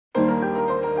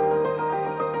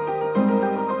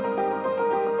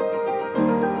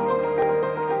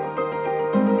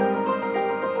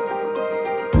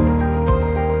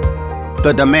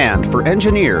The demand for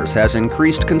engineers has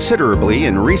increased considerably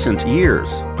in recent years.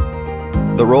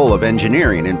 The role of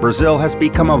engineering in Brazil has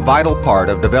become a vital part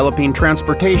of developing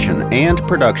transportation and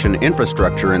production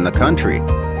infrastructure in the country,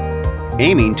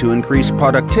 aiming to increase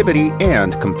productivity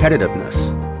and competitiveness.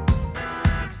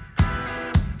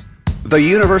 The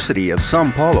University of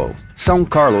São Paulo, São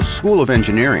Carlos School of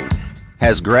Engineering,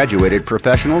 has graduated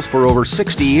professionals for over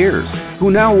 60 years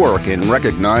who now work in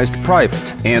recognized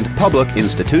private and public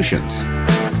institutions.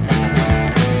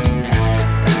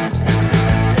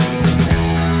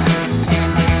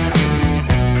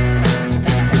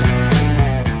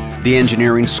 The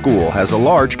engineering school has a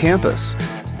large campus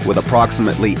with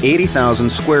approximately 80,000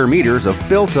 square meters of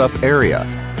built-up area,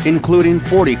 including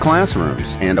 40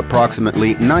 classrooms and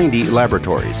approximately 90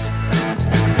 laboratories.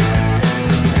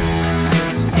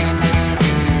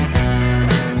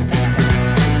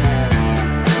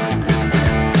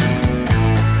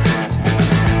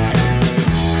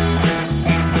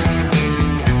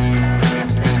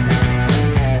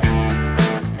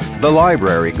 The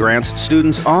library grants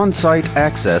students on-site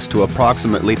access to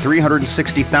approximately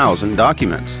 360,000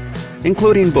 documents,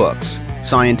 including books,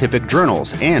 scientific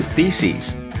journals, and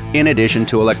theses, in addition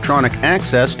to electronic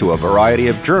access to a variety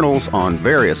of journals on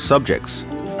various subjects.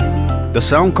 The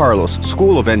São Carlos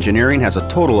School of Engineering has a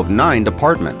total of 9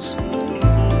 departments.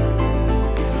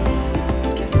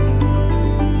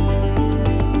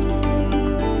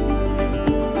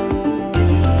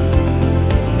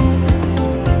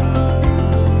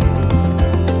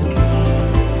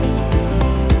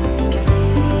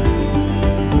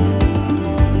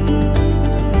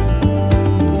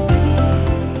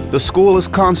 The school is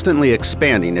constantly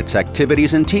expanding its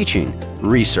activities in teaching,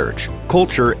 research,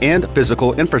 culture, and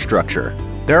physical infrastructure.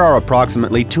 There are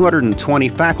approximately 220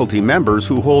 faculty members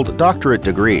who hold doctorate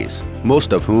degrees,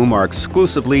 most of whom are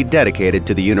exclusively dedicated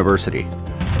to the university.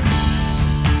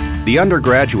 The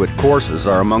undergraduate courses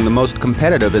are among the most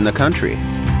competitive in the country.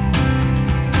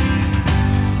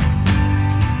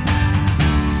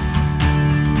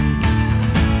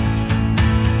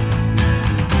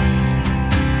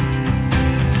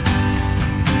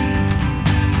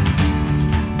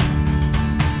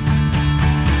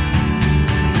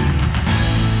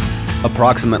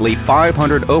 Approximately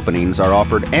 500 openings are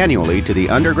offered annually to the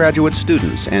undergraduate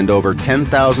students, and over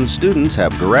 10,000 students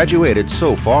have graduated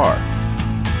so far.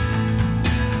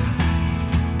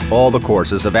 All the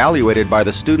courses evaluated by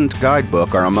the student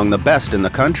guidebook are among the best in the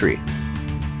country.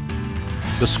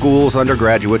 The school's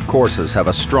undergraduate courses have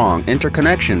a strong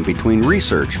interconnection between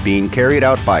research being carried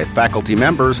out by faculty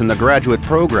members in the graduate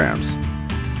programs,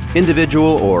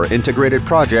 individual or integrated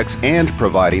projects, and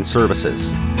providing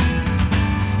services.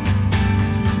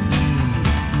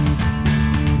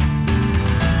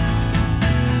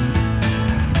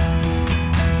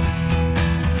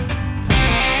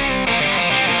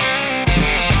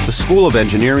 The School of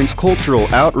Engineering's cultural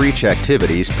outreach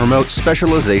activities promote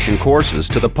specialization courses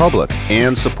to the public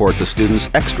and support the students'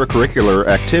 extracurricular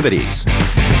activities.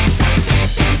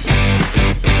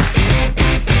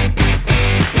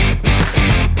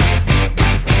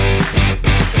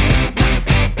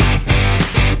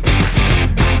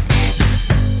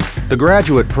 The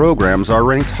graduate programs are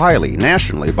ranked highly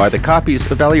nationally by the COPE's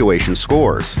evaluation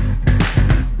scores.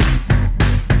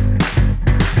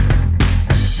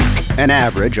 An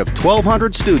average of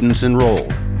 1,200 students enrolled.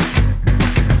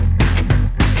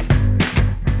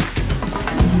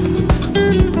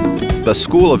 The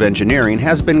School of Engineering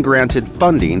has been granted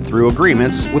funding through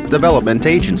agreements with development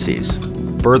agencies.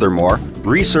 Furthermore,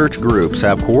 research groups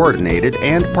have coordinated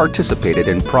and participated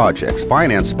in projects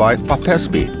financed by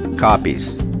FAPESP,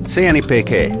 COPE's,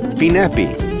 CNPq,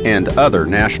 FINEP, and other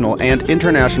national and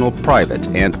international private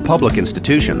and public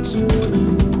institutions.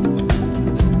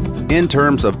 In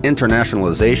terms of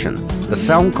internationalization, the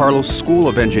São Carlos School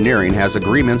of Engineering has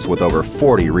agreements with over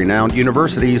 40 renowned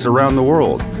universities around the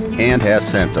world and has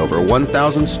sent over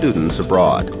 1,000 students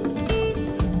abroad.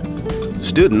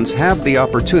 Students have the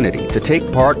opportunity to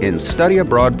take part in study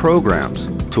abroad programs,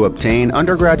 to obtain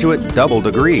undergraduate double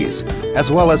degrees, as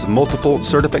well as multiple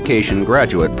certification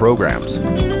graduate programs.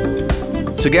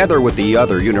 Together with the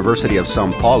other University of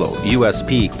São Paulo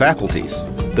USP faculties,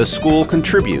 the school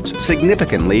contributes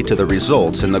significantly to the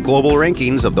results in the global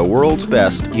rankings of the world's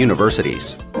best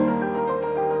universities.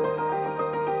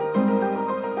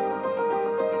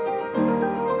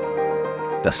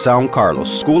 The São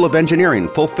Carlos School of Engineering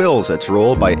fulfills its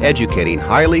role by educating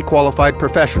highly qualified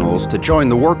professionals to join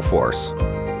the workforce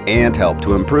and help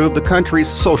to improve the country's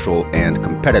social and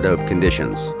competitive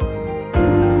conditions.